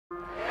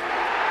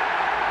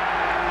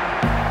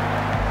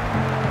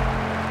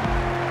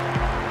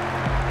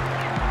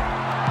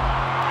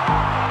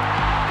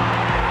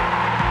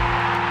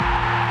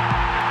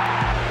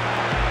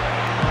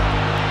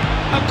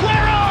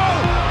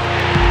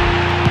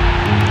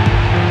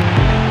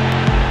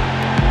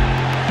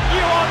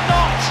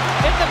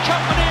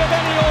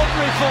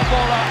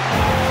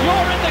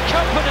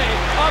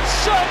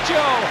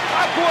Sergio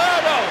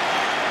Aguero!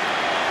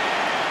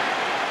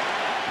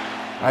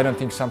 I don't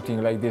think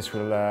something like this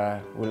will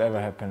ever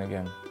happen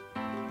again.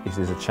 If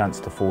there's a chance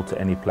to fall to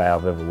any player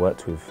I've ever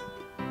worked with,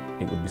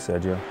 it would be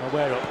Sergio.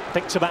 Aguero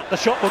thinks about the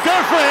shot, will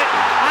go for it,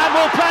 and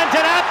will plant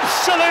an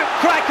absolute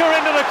cracker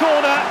into the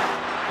corner.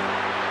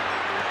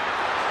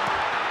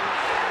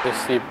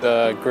 Obviously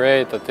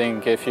great. I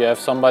think if you have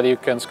somebody who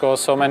can score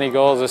so many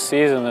goals a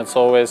season, it's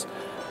always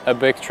a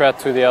big threat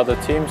to the other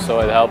team, so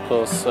it helps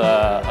us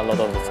a lot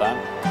of the time.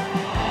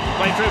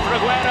 Play through for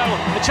Aguero,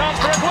 a chance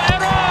for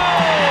Aguero!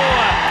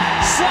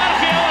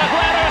 Sergio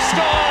Aguero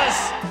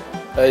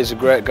scores! He's a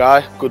great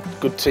guy, good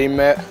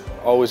teammate,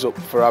 always up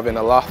for having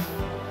a laugh.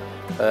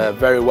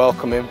 Very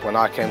welcoming when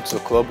I came to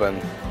the club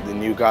and the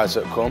new guys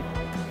that come.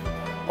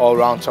 All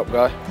round top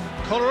guy.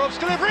 Kollarov's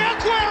delivery,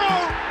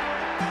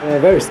 Aguero!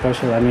 Very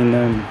special. I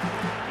mean,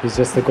 he's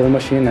just a goal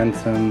machine, and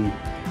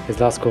his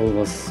last goal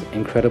was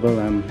incredible.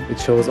 It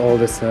shows all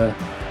his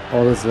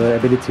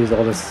abilities,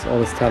 all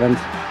his talent.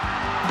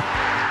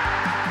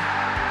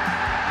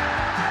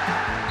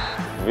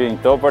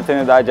 Então a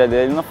oportunidade é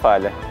dele, não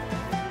falha.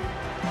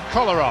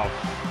 Kollarov.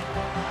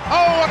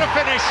 Oh, what a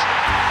finish!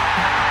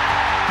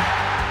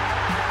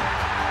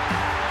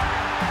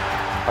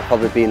 I've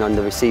probably been on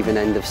the receiving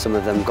end of some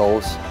of them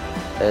goals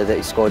that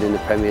he scored in the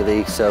Premier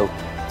League, so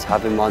to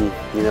have him on,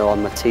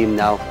 on my team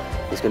now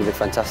is going to be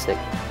fantastic.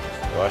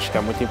 Eu acho que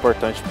é muito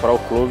importante para o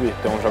clube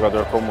ter um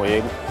jogador como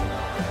ele,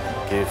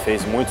 que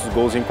fez muitos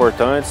gols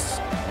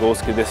importantes,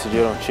 gols que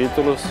decidiram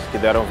títulos, que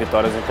deram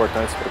vitórias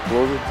importantes para o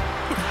clube.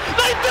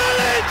 They do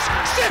it!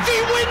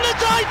 City win the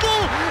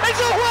title! It's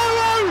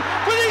Aguero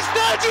with his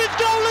 30th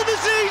goal of the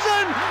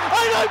season!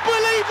 I don't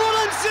believe what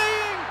I'm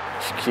seeing!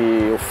 Acho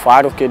que o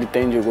faro que ele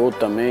tem de gol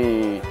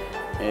também,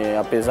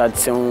 apesar de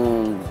ser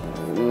um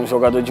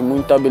jogador de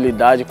muita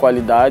habilidade e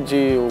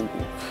qualidade,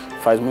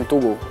 faz muito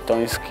gol. Então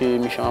é isso que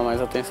me chama mais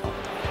a atenção.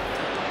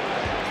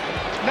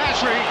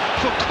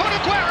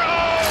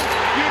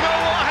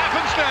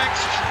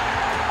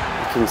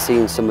 You can see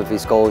in some of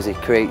his goals he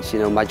creates,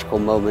 magical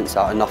moments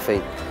out of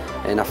nothing,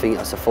 and I think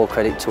that's a full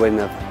credit to him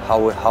of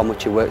how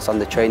much he works on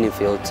the training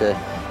field to,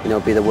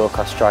 be the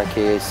world-class striker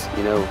he is,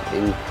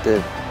 in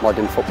the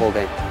modern football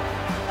game.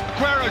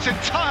 Aguero's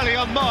entirely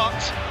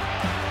unmarked.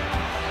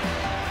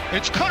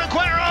 It's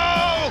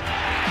Aguero!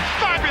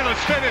 Fabulous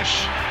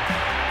finish!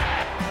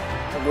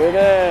 Aguero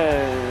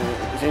é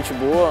gente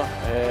boa,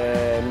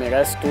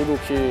 merece tudo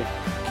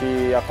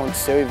que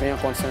aconteceu e vem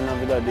acontecendo na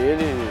vida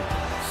dele.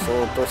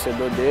 Sou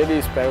torcedor dele e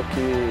espero que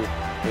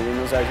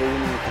ele nos ajude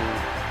muito.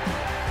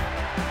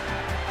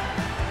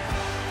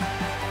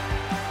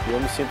 Eu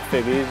me sinto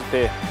feliz de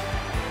ter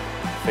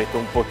feito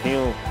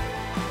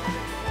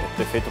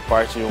ter feito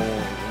parte de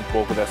um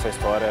pouco dessa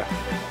história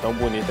tão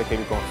bonita que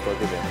ele conquistou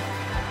aqui dentro.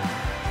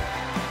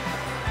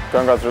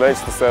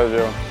 Congratulations to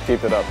Sergio,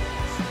 keep it up.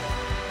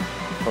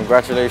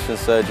 Congratulations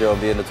Sergio on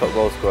being the top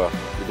goal scorer.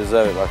 You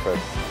deserve it, my friend.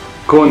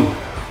 Kun,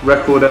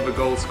 record ever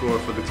goal scorer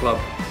for the club.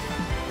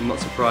 I'm not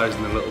surprised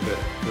in a little bit.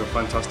 You're a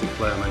fantastic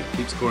player, mate.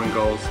 Keep scoring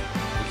goals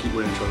and keep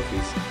winning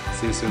trophies.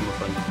 See you soon, my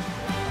friend.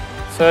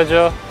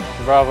 Sergio,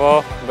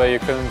 bravo, but you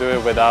couldn't do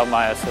it without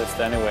my assist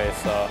anyway,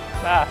 so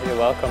you're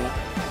welcome.